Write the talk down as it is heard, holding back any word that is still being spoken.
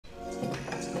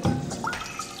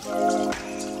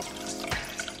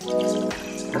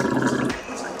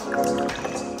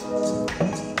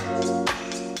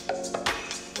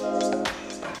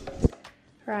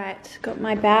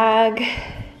my bag,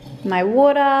 my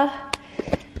water.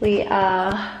 We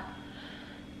are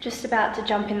just about to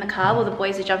jump in the car. Well, the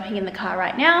boys are jumping in the car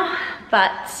right now,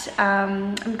 but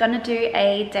I'm gonna do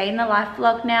a day in the life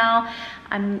vlog now.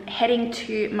 I'm heading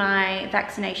to my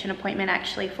vaccination appointment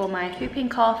actually for my whooping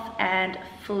cough and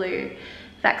flu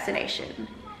vaccination,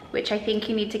 which I think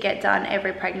you need to get done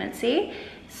every pregnancy.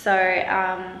 So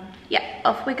yeah,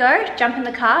 off we go, jump in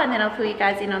the car, and then I'll fill you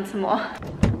guys in on some more.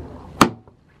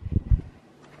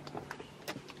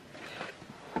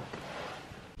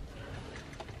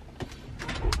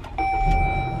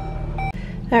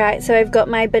 Alright, so I've got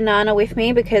my banana with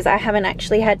me because I haven't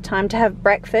actually had time to have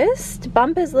breakfast.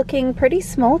 Bumper's looking pretty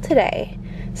small today.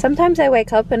 Sometimes I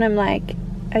wake up and I'm like,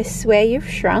 I swear you've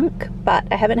shrunk, but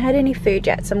I haven't had any food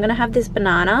yet. So I'm gonna have this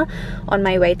banana on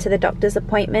my way to the doctor's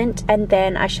appointment, and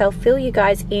then I shall fill you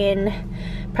guys in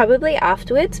probably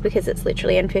afterwards because it's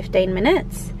literally in 15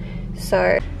 minutes.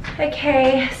 So,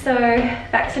 okay, so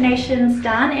vaccination's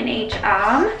done in each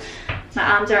arm. My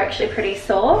arms are actually pretty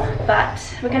sore, but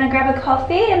we're gonna grab a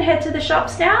coffee and head to the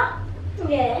shops now.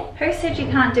 Yeah. Who said you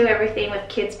can't do everything with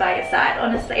kids by your side,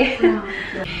 honestly? Oh.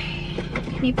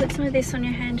 Can you put some of this on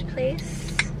your hand,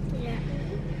 please? Yeah.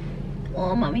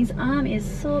 Oh, Mummy's arm is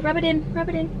sore. Rub it in, rub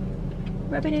it in.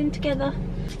 Rub it in together.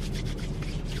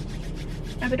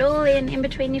 Rub it all in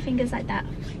between your fingers like that.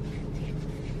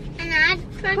 And I'm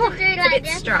supposed to do It's like a bit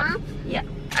this, strong. Mom? Yeah.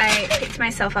 I picked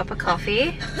myself up a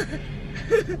coffee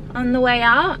on the way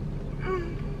out.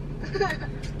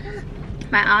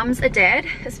 My arms are dead,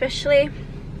 especially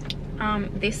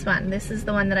this one. This is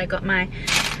the one that I got my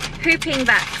whooping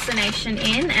vaccination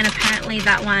in, and apparently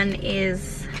that one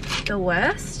is the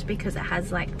worst because it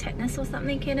has like tetanus or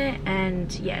something in it,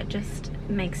 and yeah, it just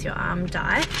makes your arm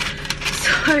die.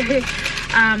 So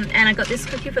and I got this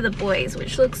cookie for the boys,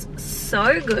 which looks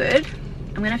so good.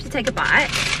 I'm gonna have to take a bite.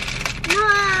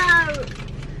 No!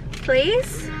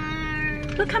 Please? No.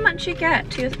 Look how much you get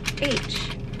to each.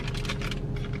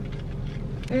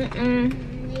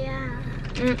 Yeah.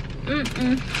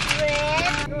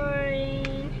 Red,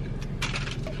 green.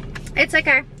 It's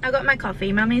okay. I got my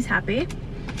coffee. Mummy's happy.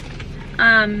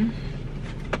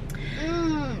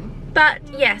 But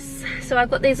yes, so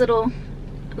I've got these little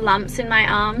lumps in my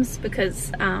arms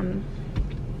because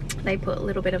they put a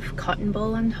little bit of cotton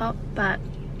ball on top, but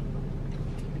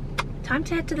time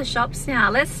to head to the shops now.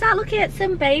 Let's start looking at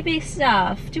some baby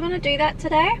stuff. Do you want to do that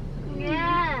today?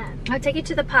 Yeah. I'll take you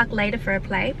to the park later for a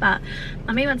play, but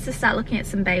Mummy wants to start looking at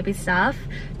some baby stuff.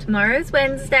 Tomorrow's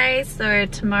Wednesday, so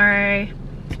tomorrow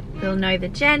we'll know the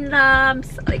gender. I'm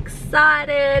so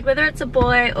excited. Whether it's a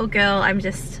boy or girl, I'm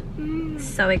just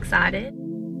so excited.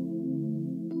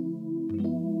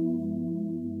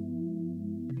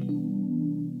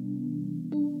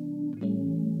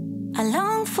 I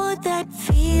long for that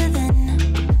feeling.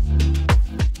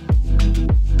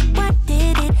 Why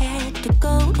did it have to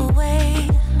go away?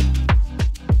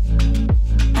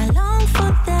 I long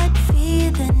for that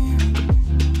feeling.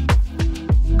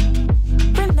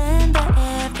 Remember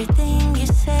everything you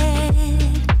said.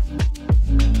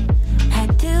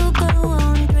 Had to go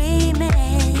on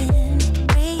dreaming.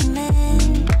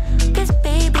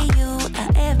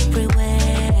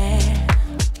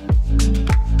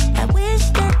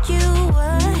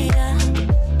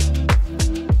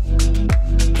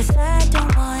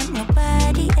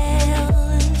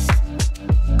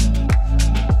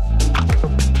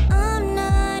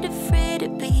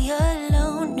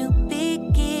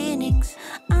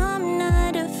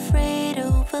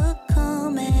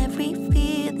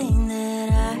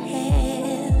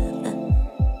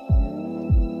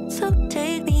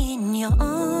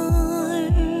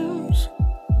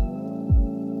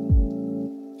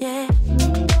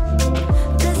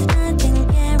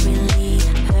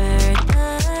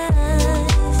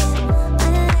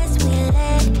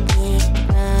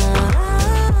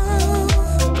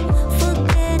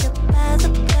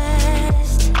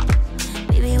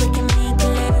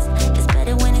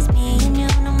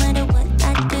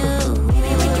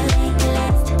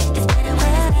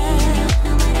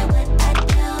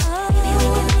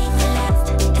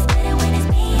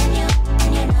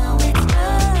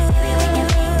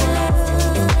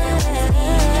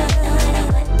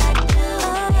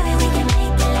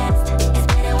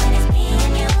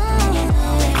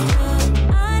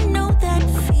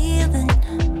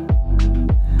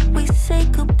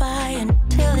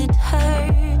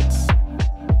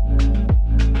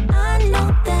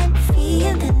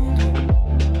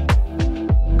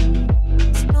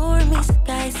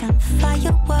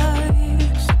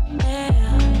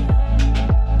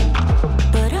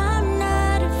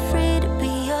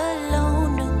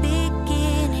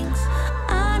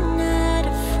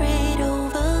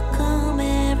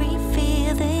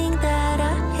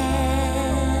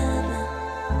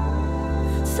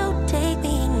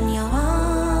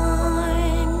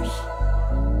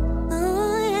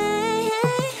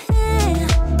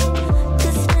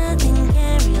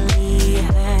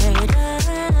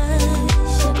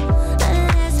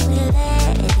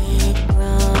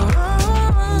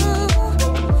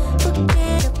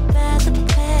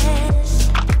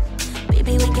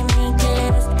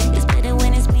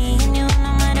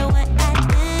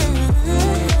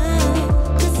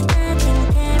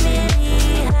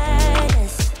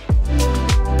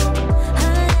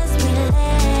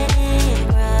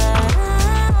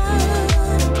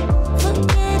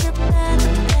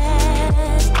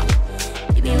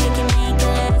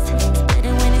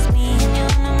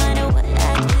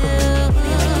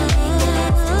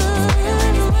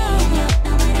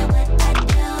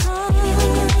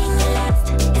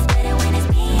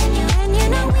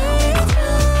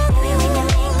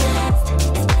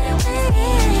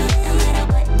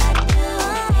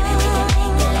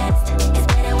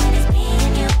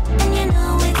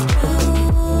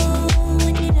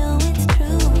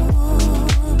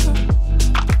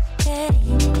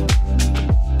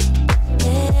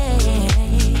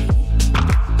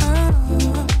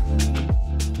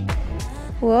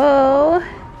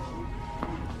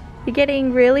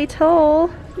 getting really tall.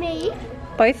 Me?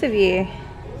 Both of you.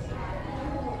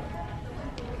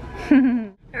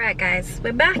 Alright guys,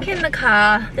 we're back in the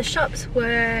car. The shops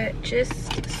were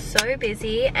just so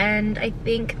busy and I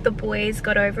think the boys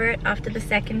got over it after the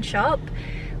second shop.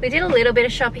 We did a little bit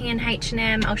of shopping in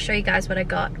H&M. I'll show you guys what I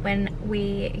got when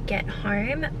we get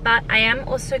home. But I am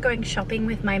also going shopping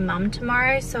with my mum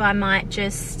tomorrow, so I might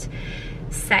just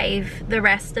save the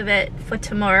rest of it for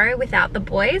tomorrow without the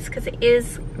boys, because it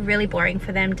is really boring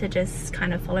for them to just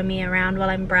kind of follow me around while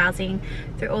I'm browsing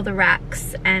through all the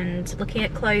racks and looking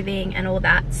at clothing and all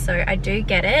that. So I do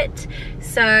get it.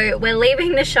 So we're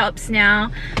leaving the shops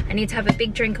now. I need to have a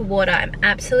big drink of water. I'm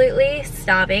absolutely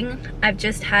starving. I've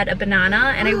just had a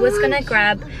banana and I was gonna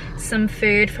grab some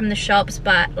food from the shops,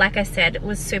 but like I said, it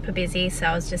was super busy, so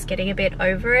I was just getting a bit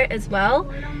over it as well.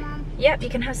 Yep, you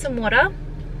can have some water.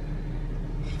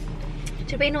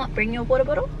 Did we not bring your water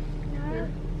bottle? No.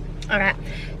 Alright,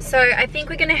 so I think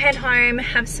we're gonna head home,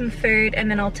 have some food,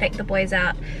 and then I'll take the boys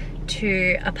out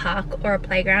to a park or a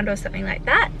playground or something like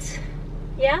that.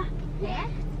 Yeah? Yeah.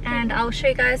 And I'll show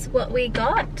you guys what we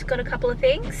got. Got a couple of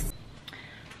things.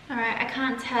 Alright, I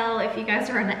can't tell if you guys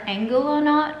are on an angle or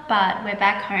not, but we're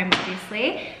back home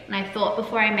obviously. And I thought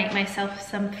before I make myself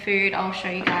some food, I'll show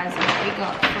you guys what we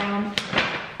got from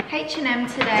H&M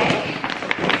today.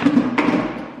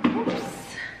 Oops.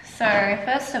 So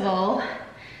first of all,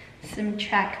 some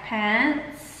track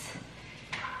pants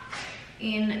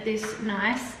in this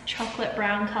nice chocolate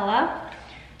brown color.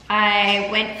 I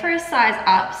went for a size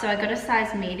up, so I got a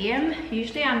size medium.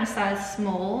 Usually I'm a size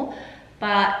small,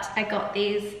 but I got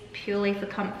these purely for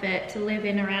comfort, to live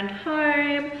in around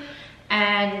home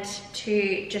and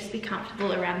to just be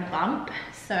comfortable around the bump.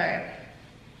 So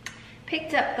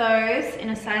picked up those in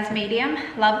a size medium.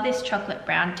 Love this chocolate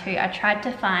brown too. I tried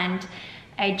to find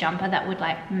a jumper that would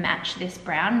like match this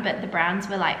brown, but the browns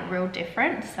were like real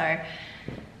different, so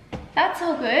that's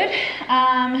all good.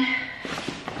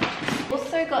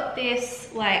 Also got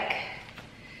this, like,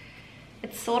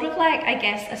 it's sort of like, I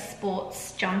guess, a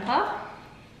sports jumper.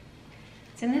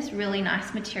 It's in this really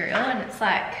nice material and it's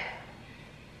like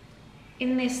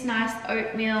in this nice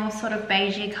oatmeal sort of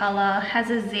beigey color, has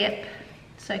a zip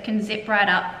so it can zip right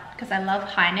up because I love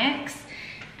high necks.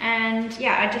 And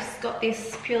yeah, I just got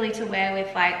this purely to wear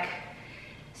with like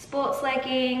sports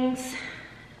leggings.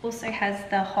 Also has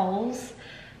the holes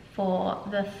for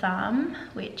the thumb,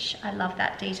 which I love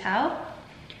that detail.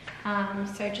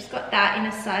 So just got that in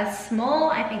a size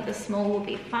small. I think the small will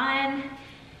be fine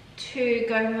to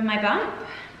go over my bump.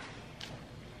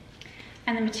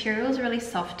 And the material is really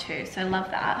soft too, so I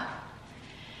love that.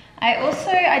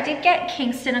 I did get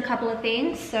Kingston a couple of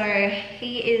things. So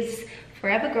he is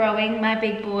forever growing, my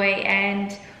big boy,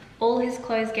 and all his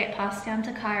clothes get passed down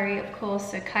to Kyrie, of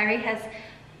course. So Kyrie has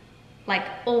like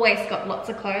always got lots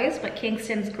of clothes, but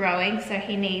Kingston's growing, so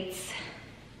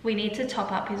we need to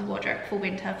top up his wardrobe for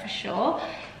winter for sure.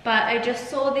 But I just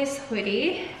saw this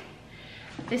hoodie.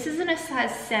 This is in a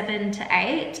size 7 to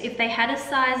 8. If they had a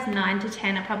size 9 to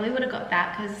 10, I probably would have got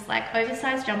that, because like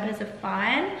oversized jumpers are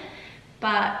fine.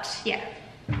 But yeah,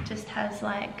 just has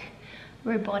like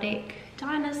robotic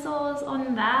dinosaurs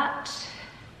on that.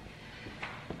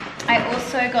 I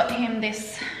also got him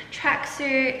this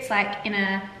tracksuit. It's like in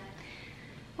a,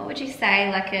 what would you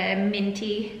say, like a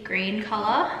minty green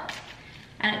color,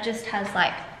 and it just has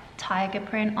like tiger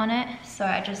print on it. So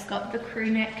I just got the crew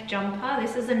neck jumper.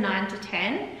 This is a 9 to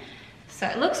 10, so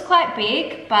it looks quite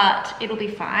big, but it'll be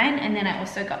fine. And then I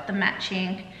also got the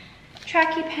matching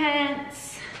tracky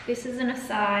pants. This is in a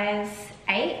size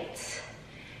 8,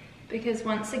 because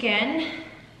once again,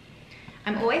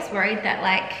 I'm always worried that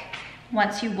like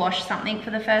once you wash something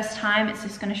for the first time, it's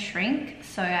just going to shrink.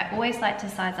 So I always like to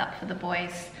size up for the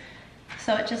boys,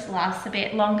 so it just lasts a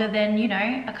bit longer than, you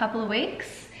know, a couple of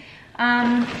weeks.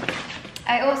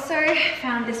 I also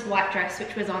found this white dress,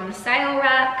 which was on the sale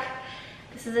rack.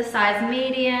 This is a size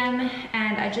medium,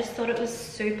 and I just thought it was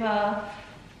super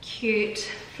cute,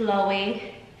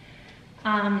 flowy.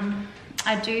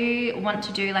 I do want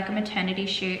to do like a maternity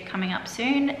shoot coming up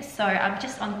soon, so I'm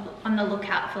just on the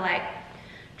lookout for like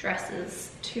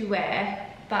dresses to wear.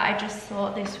 But I just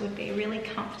thought this would be really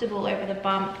comfortable over the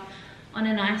bump on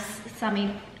a nice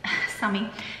sunny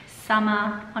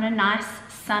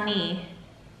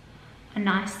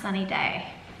day.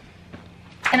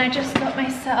 And I just got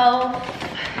myself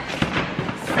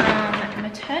some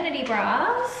maternity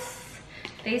bras.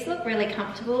 These look really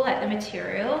comfortable, like the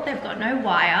material. They've got no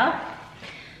wire.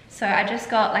 So I just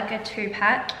got like a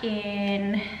 2-pack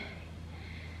in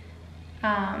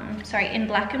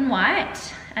black and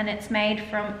white, and it's made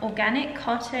from organic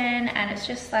cotton, and it's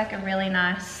just like a really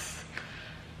nice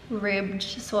ribbed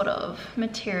sort of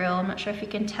material. I'm not sure if you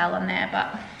can tell on there,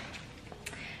 but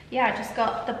yeah, I just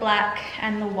got the black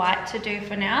and the white to do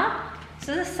for now. This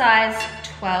is a size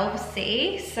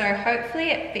 12C, so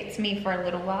hopefully it fits me for a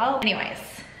little while. Anyways,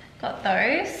 got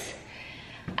those.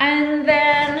 And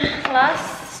then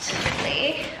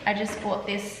lastly, I just bought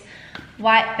this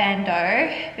white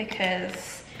bandeau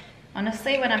because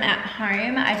honestly, when I'm at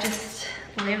home, I just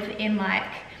live in like,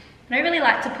 I don't really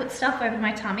like to put stuff over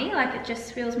my tummy. Like it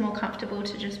just feels more comfortable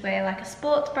to just wear like a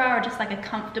sports bra or just like a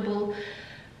comfortable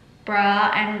bra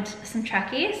and some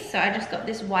trackies. So I just got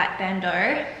this white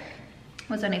bandeau. It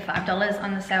was only $5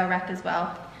 on the sale rack as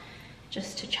well,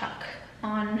 just to chuck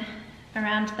on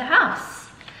around the house.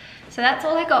 So that's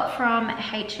all I got from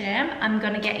H&M. I'm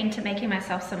gonna get into making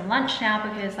myself some lunch now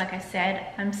because like I said,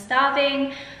 I'm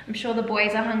starving. I'm sure the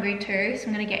boys are hungry too, so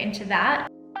I'm gonna get into that.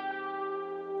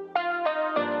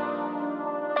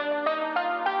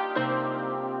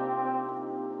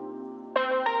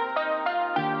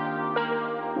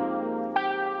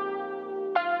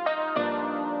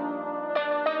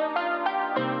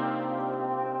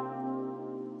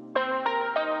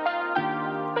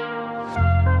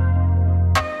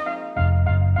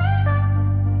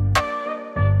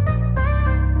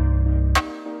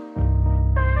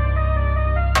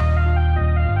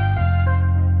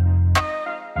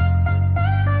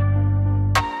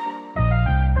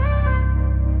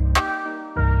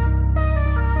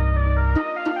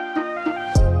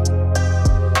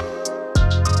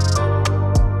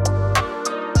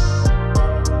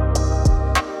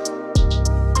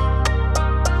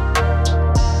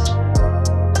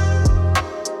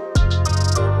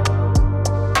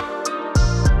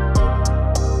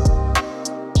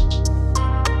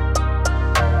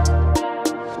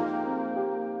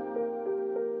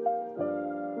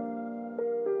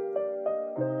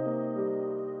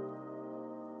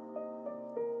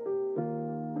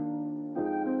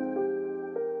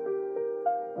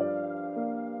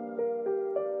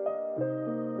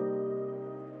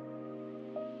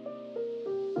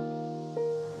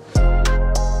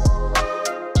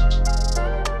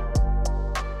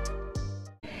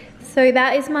 So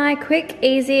that is my quick,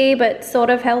 easy, but sort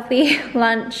of healthy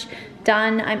lunch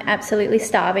done. I'm absolutely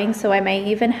starving, so I may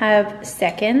even have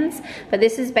seconds. But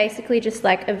this is basically just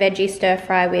like a veggie stir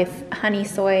fry with honey,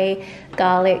 soy,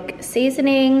 garlic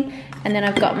seasoning. And then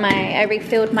I've got I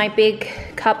refilled my big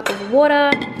cup of water.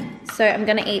 So I'm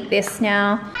gonna eat this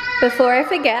now. Before I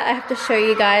forget, I have to show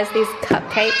you guys these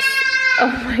cupcakes.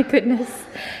 Oh my goodness.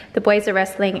 The boys are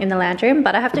wrestling in the lounge room,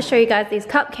 but I have to show you guys these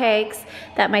cupcakes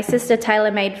that my sister Taylor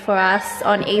made for us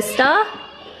on Easter.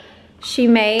 She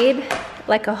made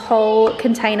like a whole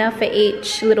container for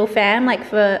each little fam, like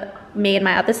for me and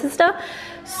my other sister.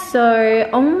 So,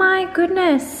 oh my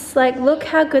goodness, like look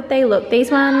how good they look.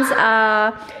 These ones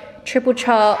are triple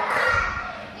choc,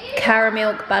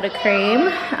 caramel buttercream.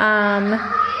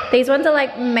 These ones are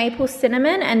like maple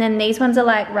cinnamon, and then these ones are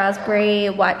like raspberry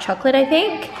white chocolate, I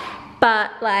think.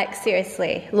 But like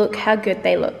seriously, look how good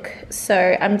they look.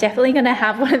 So I'm definitely gonna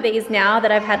have one of these now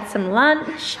that I've had some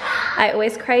lunch. I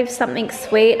always crave something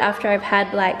sweet after I've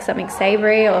had like something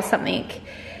savory or something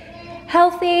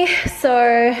healthy.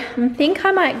 So I think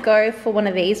I might go for one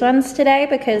of these ones today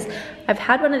because I've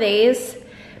had one of these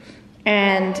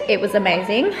and it was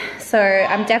amazing. So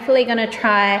I'm definitely gonna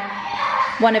try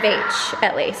one of each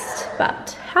at least,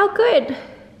 but how good.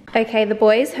 Okay, the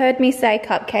boys heard me say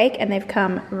cupcake and they've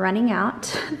come running out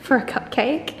for a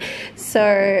cupcake.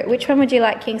 So which one would you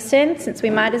like, Kingston? Since we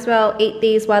might as well eat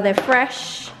these while they're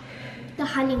fresh. The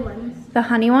honey one. The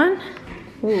honey one?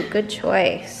 Ooh, good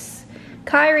choice.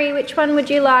 Kyrie, which one would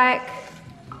you like?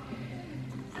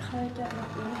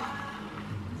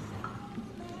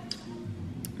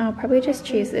 I'll probably just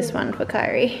choose this one for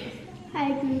Kyrie.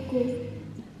 Hi Google.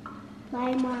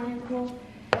 Bye Michael.